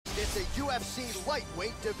the UFC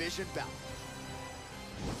lightweight division bout.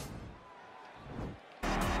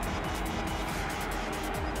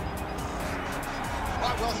 All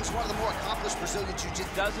right, well, he's one of the more accomplished Brazilian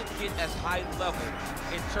Jiu-Jitsu. Doesn't get as high level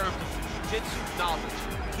in terms of Jiu-Jitsu knowledge.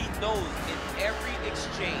 He knows in every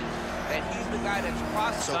exchange that he's the guy that's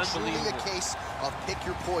processed. So truly a case of pick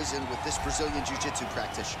your poison with this Brazilian Jiu-Jitsu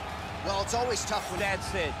practitioner. Well, it's always tough when... That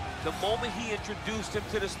said, the moment he introduced him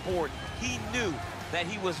to the sport, he knew that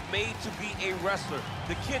he was made to be a wrestler.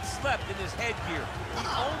 The kid slept in his headgear. He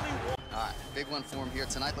only won. All right, big one for him here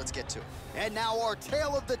tonight. Let's get to it. And now our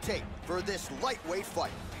tale of the tape for this lightweight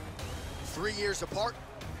fight. 3 years apart,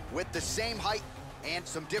 with the same height and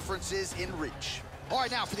some differences in reach. All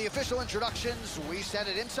right, now for the official introductions, we send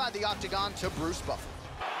it inside the octagon to Bruce Buffer.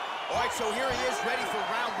 All right, so here he is, ready for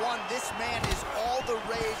round one. This man is all the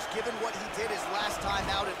rage, given what he did his last time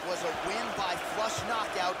out. It was a win by flush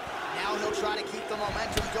knockout. Now he'll try to keep the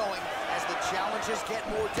momentum going as the challenges get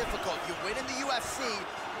more difficult. You win in the UFC,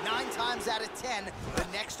 9 times out of 10, the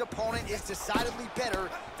next opponent is decidedly better.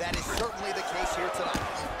 That is certainly the case here tonight.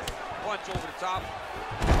 Punch over the top.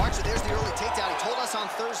 All right, so there's the early takedown. He told us on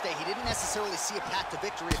Thursday he didn't necessarily see a path to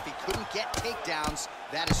victory if he couldn't get takedowns.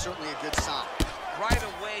 That is certainly a good sign. Right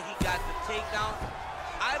away, he got the takedown.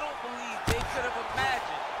 I don't believe they could have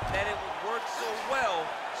imagined that it would work so well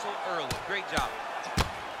so early. Great job.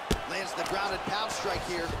 Lands the grounded pound strike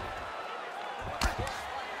here.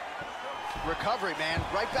 Recovery, man,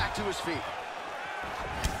 right back to his feet.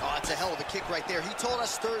 Oh, that's a hell of a kick right there. He told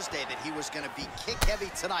us Thursday that he was going to be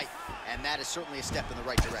kick-heavy tonight, and that is certainly a step in the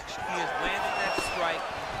right direction. He is landing that strike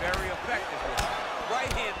very effectively.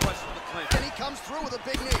 Right hand punch from the clinch. And he comes through with a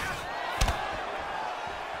big knee.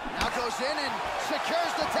 Now goes in and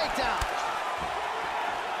secures the takedown.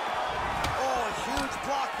 Oh, a huge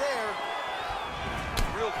block there.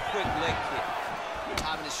 Real quick leg kick.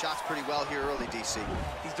 Timing his shots pretty well here early, DC.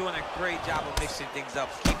 He's doing a great job of mixing things up,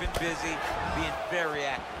 keeping busy, being very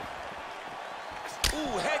active.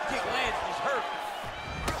 Ooh, head kick lands, he's hurt.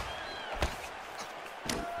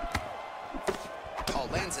 Oh,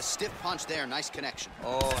 lands a stiff punch there, nice connection.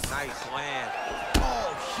 Oh, nice land.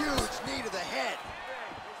 Oh, huge knee to the head.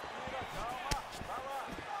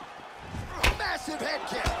 Massive head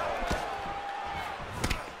kick.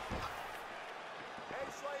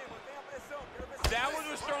 That one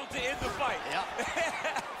was thrown to end the fight. Yep.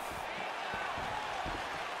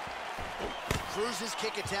 Cruz's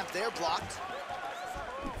kick attempt there blocked.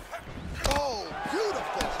 Oh,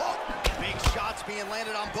 beautiful hook. Big shots being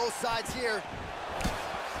landed on both sides here.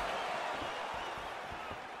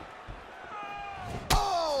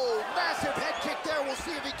 Oh, massive head kick there. We'll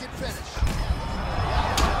see if he can finish.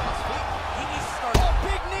 He needs to start. Oh,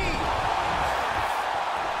 big knee.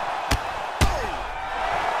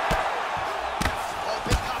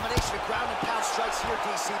 Ground and pound strikes here,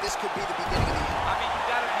 DC. This could be the beginning of the end. I mean, you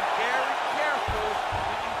got to be very careful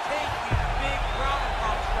when you take these big ground and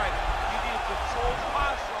pound strikes. You need a controlled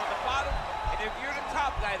posture on the bottom, and if you're the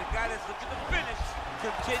top guy, the guy that's looking to finish,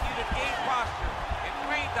 continue to gain posture and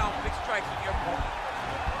rain down big strikes on your opponent.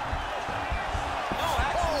 No,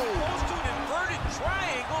 actually, goes to an inverted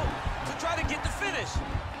triangle to try to get the finish.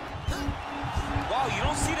 Wow, you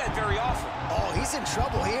don't see that very often. Oh, he's in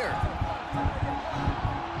trouble here.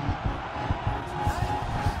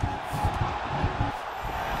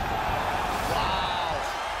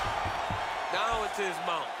 To his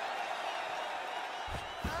mount.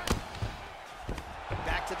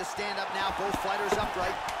 Back to the stand-up now, both fighters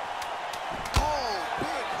upright. Oh,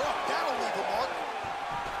 big hook, that'll leave a mark.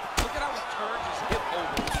 Look at how he turns his hip over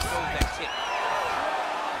when he throws that kick.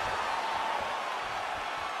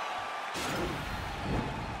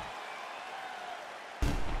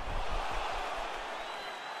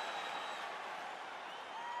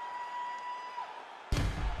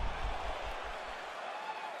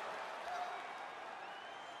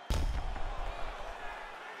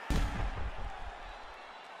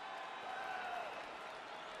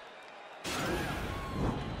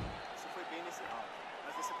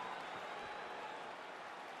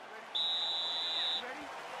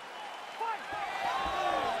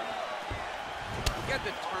 Look at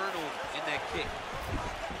the turnover in that kick.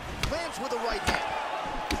 Lands with a right hand.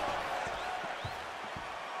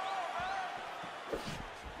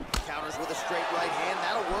 Counters with a straight right hand.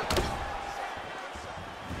 That'll work.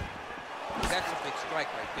 That's a big strike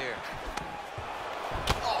right there.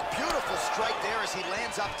 Oh, beautiful strike there as he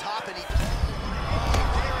lands up top, and he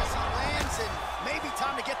there as he lands, and maybe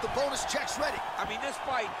time to get the bonus checks ready. I mean, this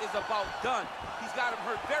fight is about done. He's got him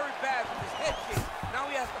hurt very bad with his head kick. Now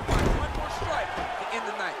he has to find one more strike to end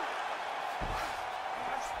the night.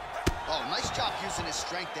 Oh, nice job using his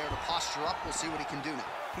strength there to posture up. We'll see what he can do now.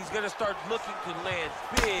 He's going to start looking to land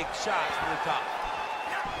big shots from the top.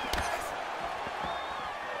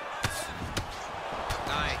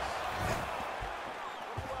 Nice.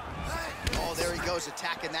 Oh, there he goes,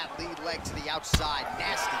 attacking that lead leg to the outside.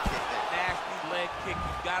 Nasty kick there. Nasty leg kick.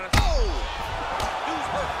 You got to... Oh! Dude's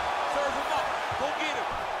hurt. Serve him up. Go get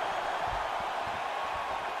him.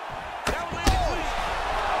 That one landed clean.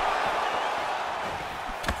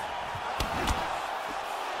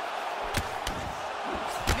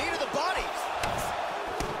 Knee to the body.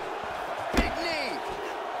 Big knee.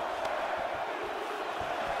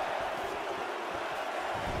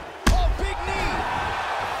 Oh, big knee.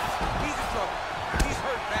 He's in trouble. He's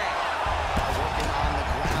hurt bad. Working on the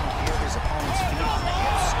ground here. His opponent's feet on the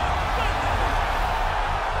hips.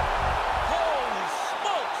 Holy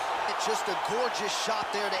smokes. It's just a gorgeous shot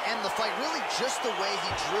there to end the fight. Really just the way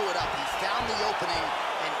he drew it up. He found the opening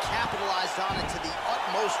and capitalized on it to the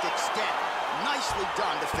utmost extent. Nicely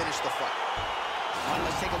done to finish the fight. All right,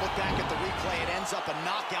 let's take a look back at the replay. It ends up a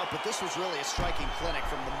knockout, but this was really a striking clinic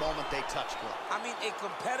from the moment they touched gloves. I mean, a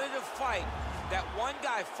competitive fight. That one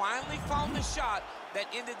guy finally found the shot that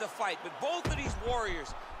ended the fight. But both of these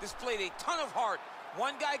warriors displayed a ton of heart.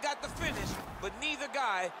 One guy got the finish, but neither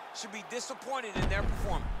guy should be disappointed in their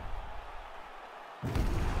performance.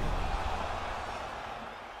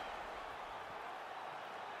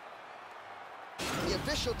 The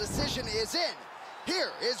official decision is in.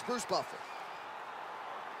 Here is Bruce Buffer.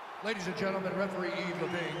 Ladies and gentlemen, referee Yves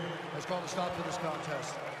Levine has called a stop to this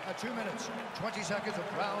contest at 2 minutes, 20 seconds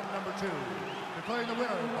of round number 2. Declaring the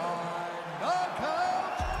winner by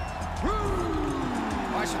knockout, Cruz!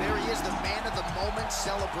 All right, so there he is, the man of the moment,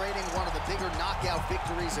 celebrating one of the bigger knockout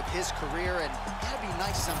victories of his career. And it gotta be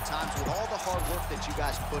nice sometimes with all the hard work that you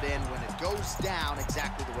guys put in when it goes down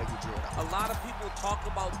exactly the way you drew it up. A lot of people talk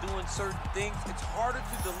about doing certain things. It's harder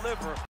to deliver